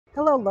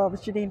Hello, love.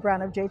 It's Janine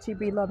Brown of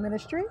JTB Love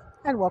Ministry,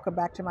 and welcome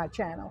back to my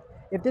channel.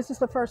 If this is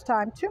the first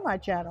time to my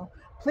channel,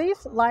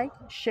 please like,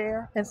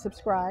 share, and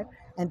subscribe.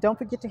 And don't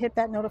forget to hit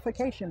that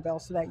notification bell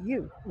so that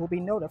you will be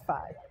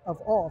notified of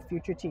all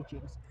future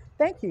teachings.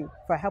 Thank you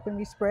for helping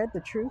me spread the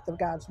truth of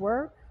God's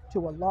Word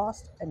to a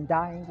lost and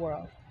dying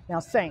world.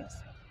 Now, Saints,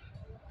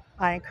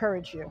 I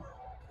encourage you,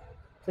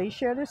 please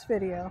share this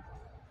video.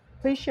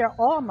 Please share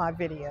all my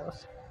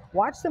videos.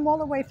 Watch them all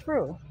the way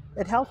through.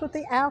 It helps with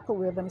the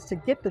algorithms to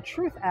get the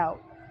truth out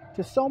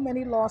to so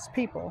many lost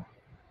people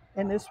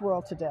in this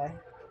world today.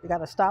 We got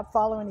to stop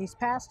following these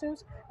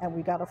pastors and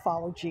we got to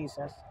follow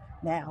Jesus.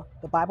 Now,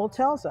 the Bible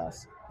tells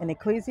us in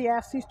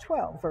Ecclesiastes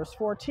 12, verse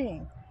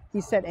 14, he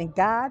said, "And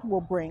God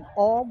will bring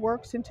all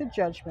works into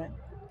judgment,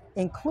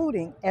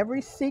 including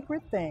every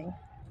secret thing,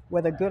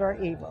 whether good or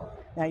evil."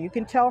 Now, you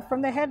can tell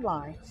from the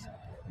headlines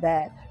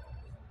that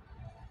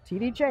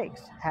T.D.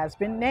 Jakes has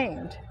been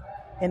named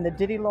in the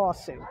Diddy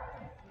lawsuit.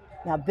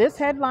 Now, this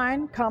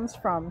headline comes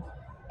from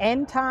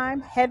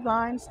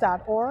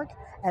endtimeheadlines.org,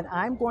 and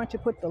I'm going to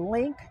put the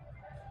link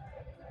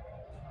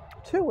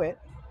to it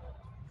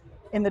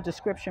in the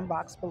description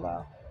box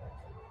below.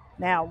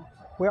 Now,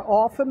 we're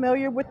all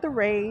familiar with the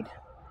raid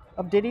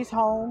of Diddy's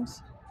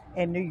homes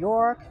in New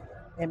York,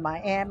 in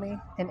Miami,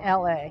 in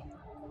LA.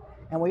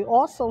 And we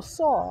also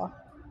saw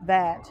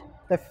that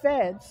the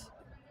feds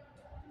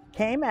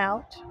came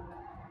out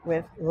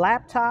with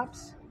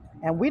laptops,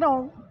 and we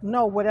don't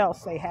know what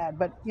else they had.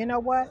 But you know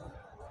what?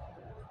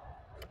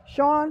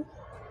 Sean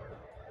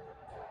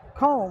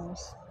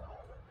Combs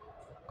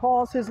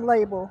calls his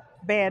label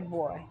Bad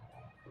Boy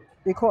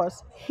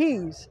because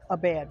he's a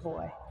bad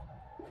boy.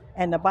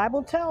 And the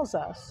Bible tells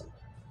us,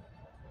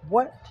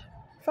 what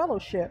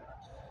fellowship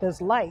does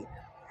light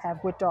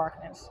have with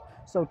darkness?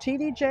 So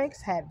T.D.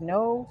 Jakes had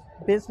no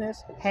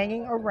business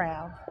hanging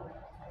around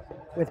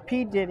with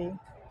P. Diddy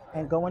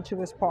and going to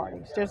his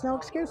parties. There's no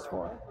excuse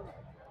for it.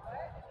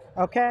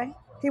 Okay?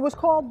 He was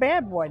called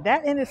Bad Boy.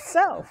 That in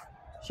itself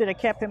should have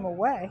kept him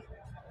away.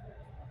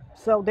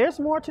 So there's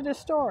more to this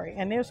story,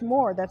 and there's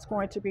more that's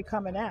going to be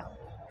coming out.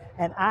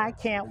 And I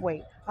can't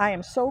wait. I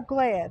am so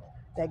glad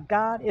that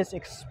God is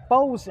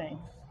exposing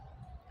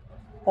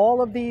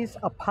all of these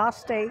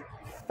apostate,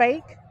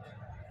 fake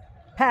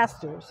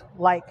pastors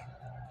like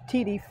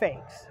TD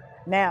Fakes.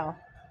 Now,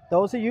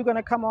 those of you going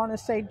to come on and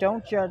say,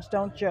 don't judge,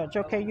 don't judge.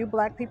 Okay, you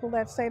black people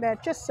that say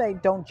that, just say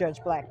don't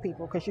judge black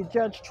people, because you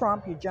judge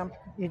Trump, you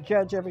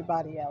judge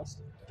everybody else.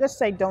 Just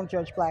say don't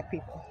judge black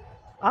people.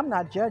 I'm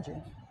not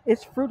judging.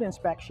 It's fruit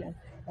inspection.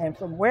 And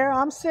from where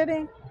I'm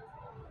sitting,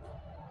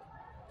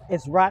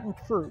 it's rotten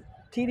fruit.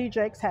 T.D.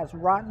 Jakes has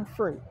rotten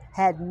fruit,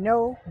 had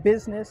no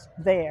business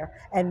there,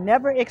 and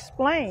never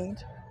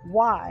explained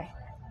why,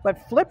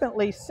 but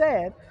flippantly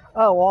said,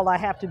 oh, all I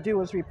have to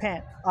do is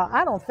repent.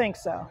 I don't think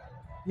so.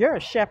 You're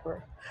a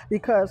shepherd,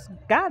 because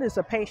God is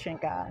a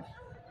patient God.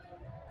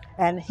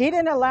 And he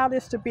didn't allow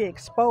this to be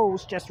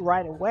exposed just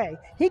right away.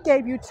 He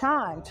gave you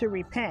time to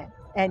repent,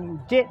 and you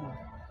didn't.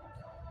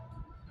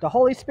 The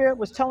Holy Spirit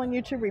was telling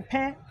you to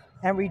repent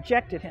and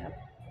rejected him.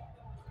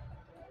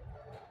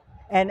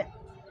 And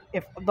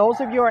if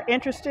those of you are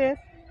interested,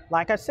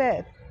 like I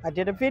said, I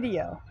did a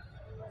video.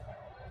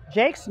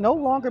 Jakes no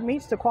longer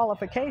meets the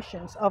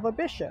qualifications of a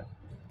bishop.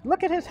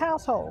 Look at his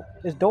household.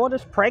 His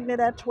daughter's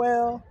pregnant at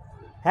 12,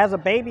 has a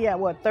baby at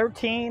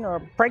 13, or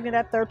pregnant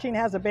at 13,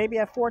 has a baby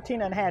at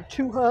 14, and had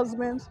 2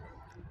 husbands.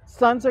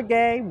 Sons are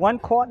gay, one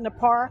caught in the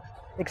park,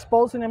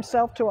 exposing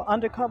himself to an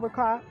undercover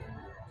cop.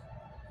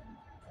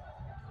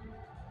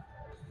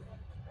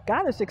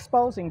 God is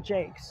exposing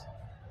Jakes.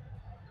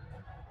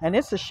 And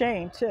it's a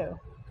shame too.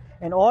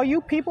 And all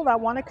you people that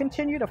want to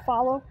continue to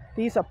follow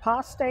these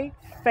apostate,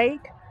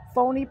 fake,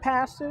 phony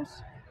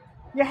pastors,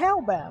 you're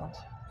hellbound.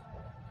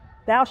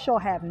 Thou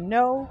shalt have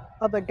no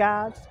other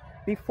gods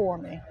before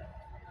me.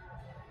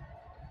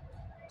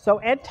 So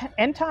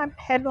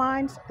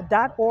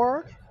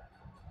endtimeheadlines.org,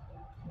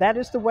 that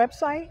is the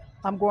website.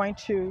 I'm going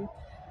to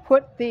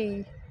put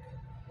the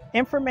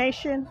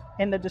information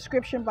in the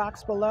description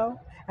box below.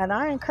 And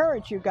I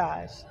encourage you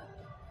guys,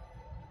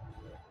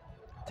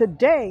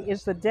 today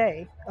is the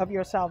day of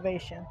your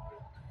salvation.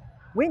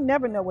 We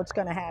never know what's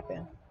going to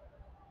happen.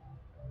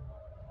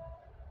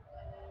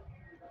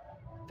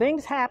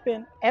 Things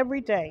happen every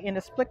day in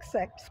a split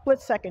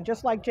second,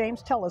 just like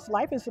James tells us.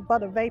 Life is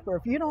but a vapor.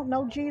 If you don't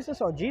know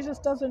Jesus, or Jesus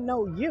doesn't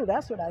know you,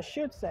 that's what I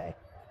should say.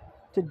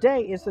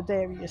 Today is the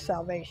day of your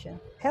salvation.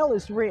 Hell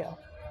is real.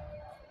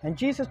 And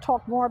Jesus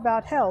talked more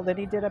about hell than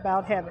he did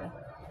about heaven.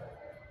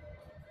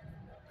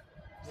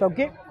 So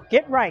get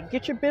right.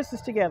 Get your business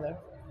together.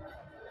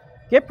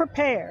 Get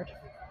prepared,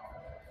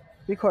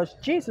 because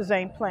Jesus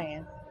ain't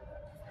playing.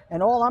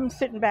 And all I'm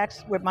sitting back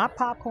with my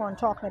popcorn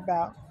talking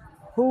about,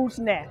 who's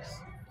next?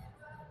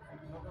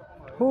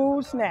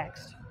 Who's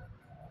next?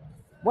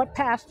 What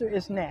pastor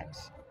is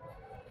next?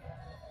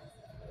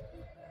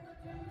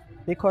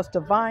 Because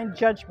divine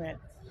judgment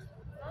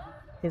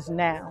is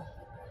now.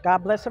 God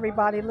bless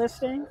everybody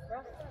listening.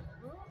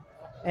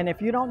 And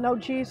if you don't know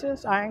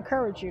Jesus, I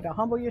encourage you to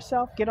humble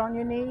yourself, get on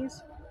your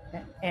knees,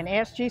 and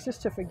ask Jesus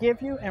to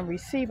forgive you and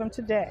receive him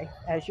today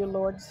as your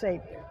Lord and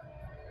Savior.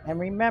 And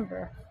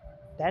remember,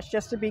 that's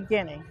just the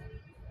beginning.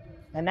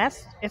 And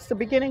it's the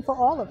beginning for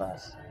all of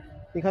us.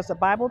 Because the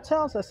Bible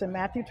tells us in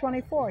Matthew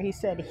 24, he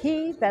said,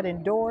 he that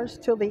endures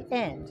till the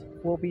end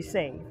will be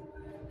saved.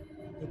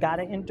 You got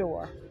to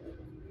endure.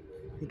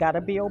 You got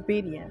to be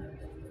obedient.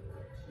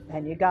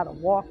 And you got to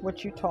walk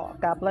what you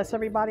talk. God bless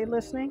everybody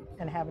listening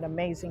and have an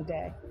amazing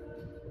day.